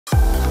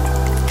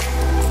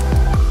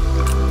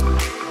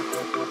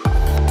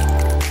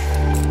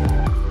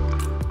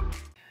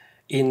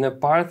In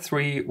part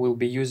 3, we'll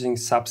be using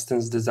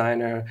Substance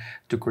Designer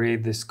to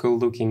create this cool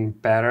looking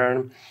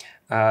pattern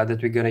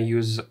that we're gonna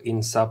use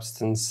in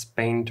Substance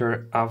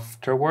Painter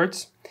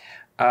afterwards.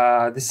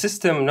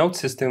 The node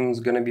system is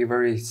gonna be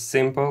very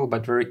simple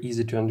but very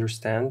easy to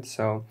understand.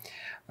 So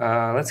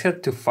let's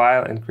head to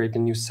File and create a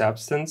new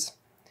Substance.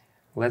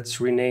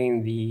 Let's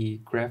rename the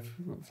graph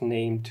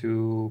name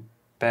to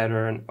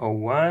Pattern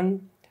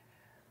 01.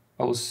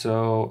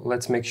 Also,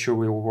 let's make sure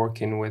we're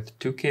working with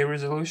 2K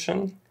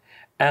resolution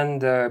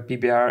and the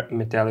PBR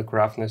metallic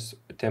roughness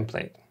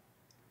template.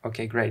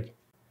 Okay, great.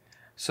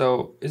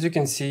 So as you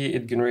can see,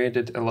 it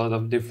generated a lot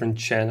of different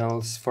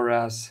channels for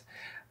us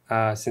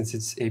since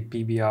it's a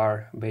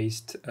PBR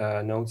based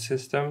node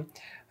system.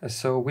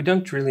 So we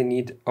don't really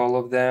need all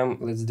of them.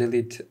 Let's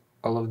delete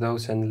all of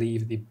those and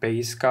leave the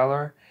base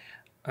color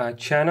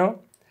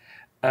channel.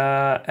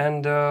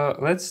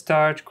 Let's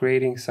start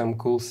creating some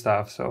cool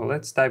stuff. So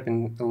let's type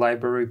in the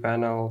library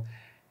panel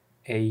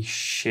a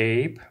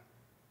shape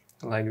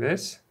like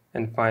this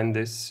and find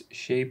this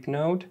shape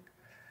node.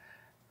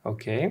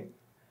 Okay.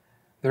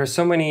 There are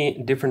so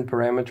many different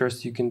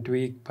parameters you can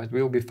tweak, but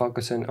we'll be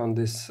focusing on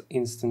this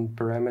instant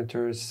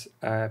parameters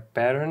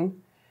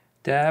pattern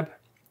tab.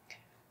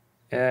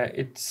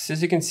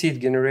 As you can see, it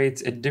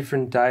generates a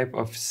different type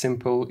of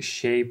simple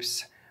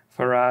shapes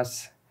for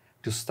us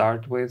to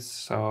start with.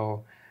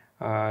 So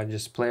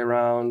just play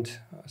around.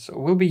 So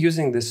we'll be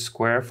using this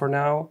square for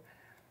now.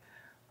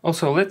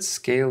 Also, let's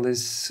scale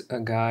this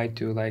guy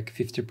to like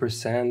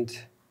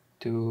 50%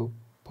 to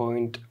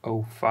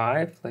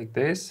 0.05 like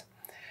this.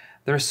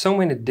 There are so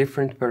many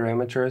different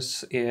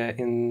parameters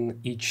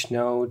in each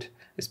node,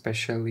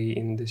 especially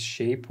in this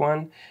shape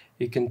one.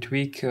 You can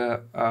tweak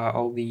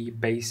all the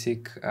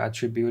basic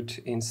attribute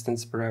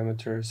instance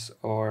parameters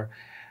or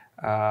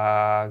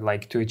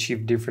like to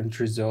achieve different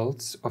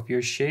results of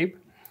your shape.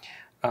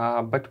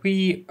 But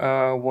we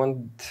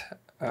want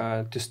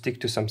to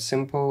stick to some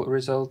simple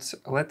results.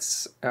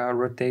 Let's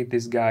rotate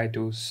this guy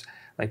to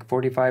like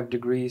 45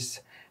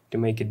 degrees to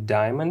make it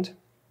diamond.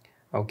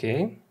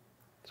 Okay,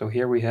 so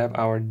here we have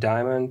our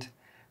diamond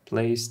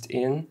placed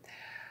in.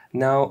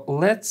 Now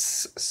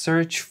let's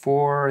search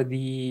for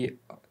the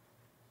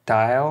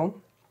tile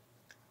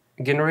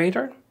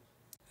generator,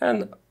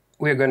 and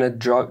we're gonna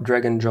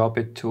drag and drop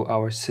it to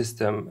our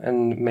system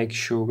and make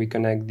sure we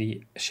connect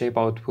the shape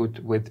output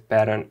with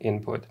pattern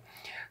input.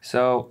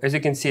 So as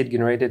you can see, it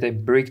generated a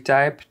brick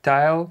type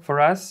tile for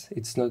us.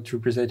 It's not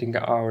representing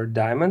our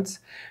diamonds.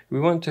 We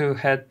want to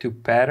head to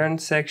pattern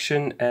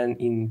section, and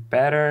in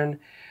pattern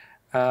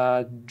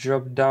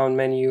drop down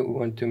menu, we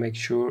want to make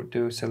sure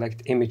to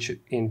select image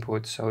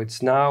input. So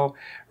it's now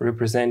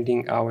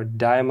representing our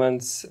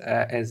diamonds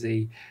as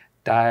a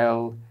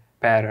tile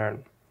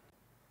pattern.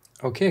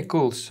 Okay,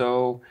 cool.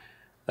 So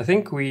I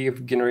think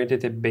we've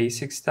generated a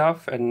basic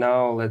stuff, and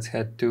now let's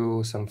head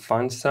to some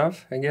fun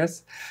stuff, I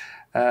guess.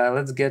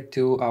 Let's get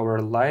to our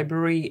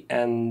library,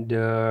 and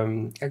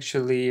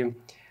actually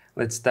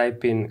let's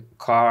type in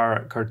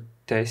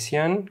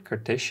Cartesian,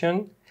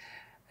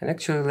 and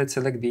actually let's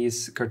select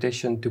this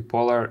Cartesian to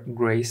polar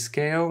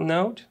grayscale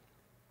node.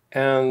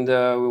 And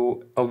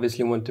we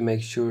obviously want to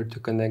make sure to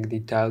connect the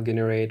tile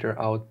generator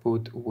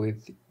output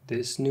with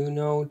this new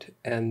node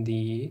and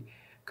the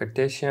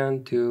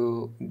Cartesian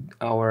to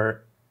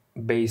our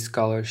base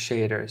color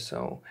shader.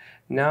 So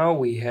now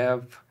we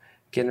have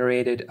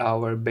generated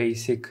our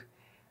basic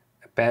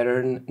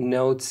pattern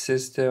node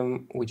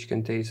system, which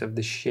contains of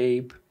the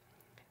shape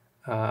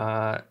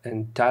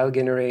and tile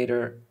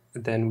generator.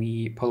 Then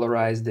we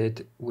polarized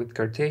it with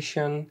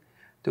Cartesian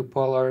to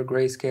polar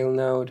grayscale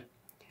node.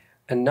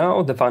 And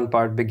now the fun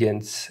part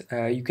begins.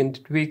 You can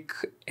tweak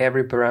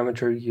every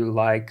parameter you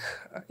like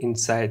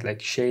inside,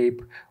 like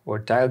shape or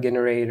tile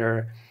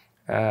generator,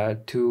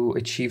 to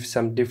achieve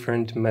some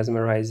different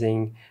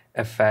mesmerizing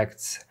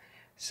effects.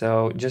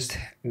 So just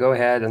go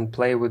ahead and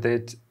play with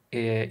it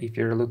if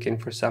you're looking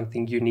for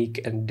something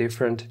unique and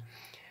different.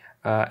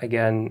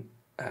 Again,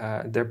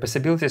 their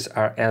possibilities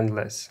are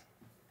endless.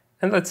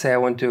 And let's say I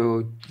want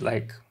to,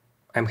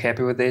 I'm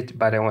happy with it,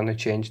 but I want to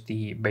change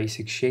the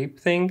basic shape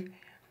thing.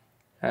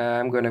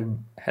 I'm going to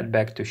head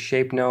back to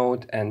shape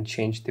node and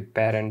change the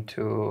pattern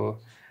to,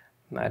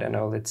 I don't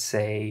know, let's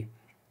say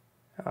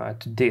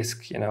to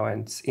disk,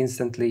 and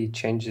instantly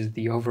changes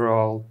the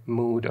overall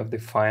mood of the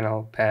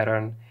final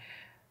pattern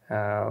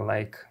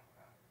like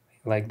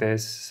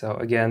this. So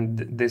again,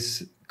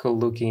 this cool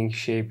looking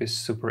shape is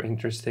super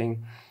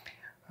interesting,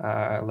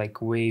 like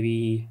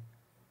wavy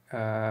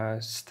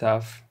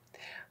stuff.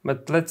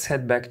 But let's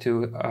head back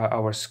to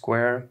our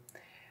square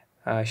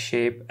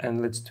shape, and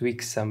let's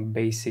tweak some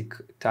basic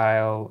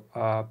tile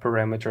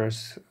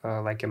parameters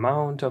like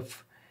amount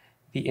of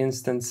the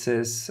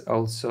instances,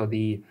 also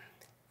the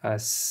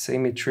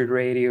symmetry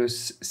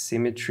radius,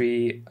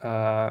 symmetry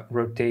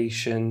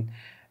rotation,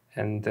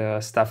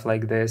 and stuff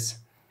like this.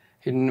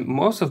 In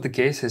most of the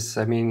cases,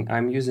 I mean,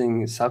 I'm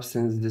using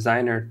Substance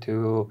Designer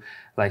to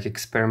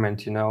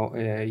experiment,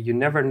 you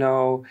never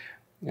know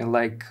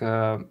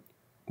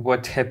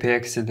what happy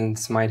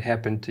accidents might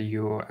happen to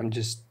you. I'm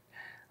just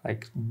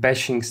like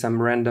bashing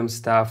some random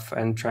stuff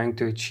and trying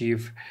to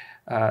achieve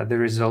the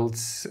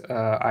results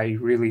I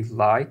really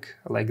like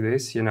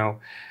this, you know.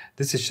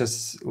 This is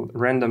just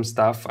random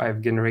stuff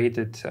I've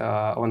generated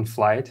on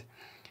flight,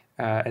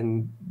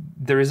 and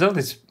the result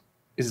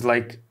is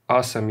like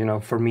awesome, you know,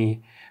 for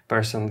me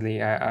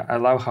personally. I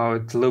love how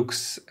it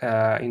looks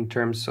in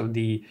terms of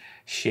the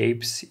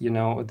shapes, you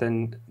know.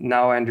 Then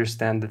now I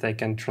understand that I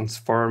can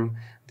transform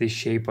the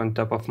shape on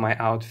top of my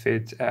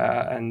outfit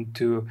and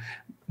to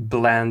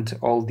blend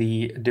all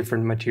the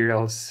different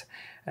materials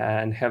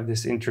and have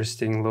this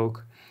interesting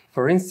look.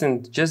 For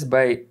instance, just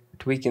by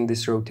tweaking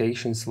this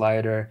rotation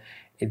slider,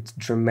 it's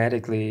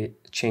dramatically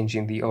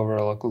changing the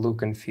overall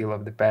look and feel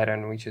of the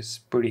pattern, which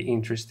is pretty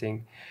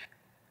interesting.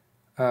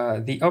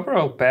 The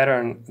overall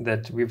pattern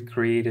that we've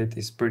created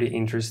is pretty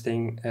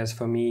interesting. As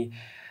for me,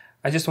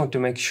 I just want to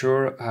make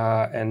sure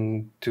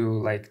and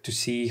to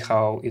see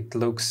how it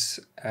looks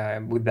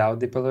without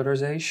the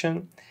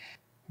polarization,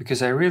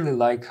 because I really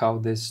like how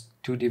this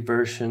 2D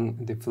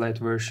version, the flat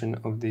version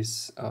of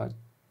this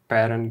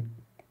pattern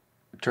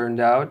turned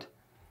out.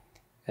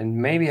 And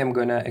maybe I'm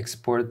gonna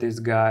export this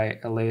guy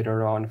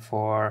later on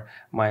for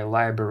my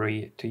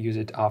library to use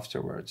it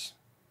afterwards.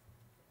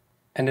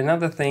 And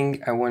another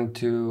thing I want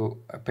to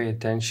pay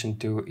attention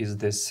to is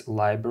this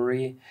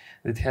library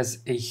that has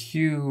a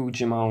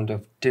huge amount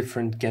of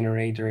different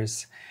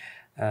generators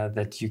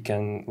that you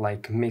can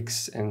like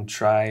mix and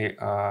try,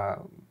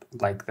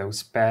 like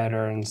those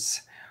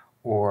patterns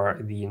or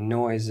the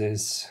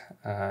noises.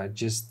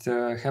 Just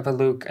have a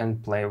look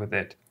and play with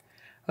it.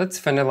 Let's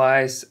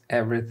finalize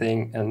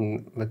everything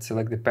and let's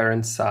select the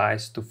parent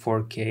size to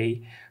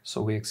 4K,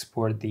 so we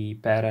export the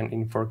pattern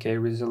in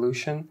 4K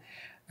resolution.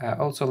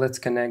 Also, let's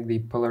connect the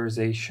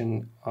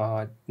polarization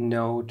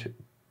node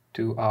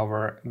to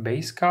our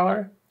base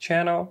color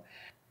channel,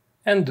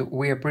 and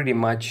we are pretty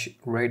much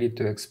ready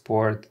to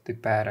export the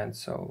pattern.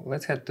 So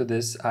let's head to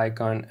this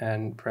icon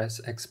and press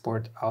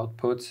export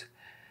outputs.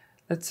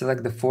 Let's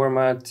select the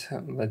format,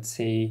 let's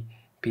say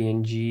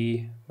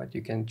PNG, but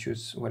you can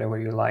choose whatever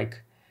you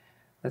like.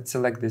 Let's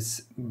select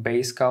this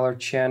base color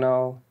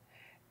channel,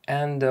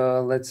 and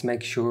let's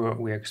make sure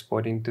we're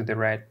exporting to the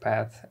right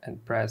path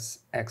and press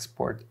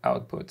export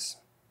outputs.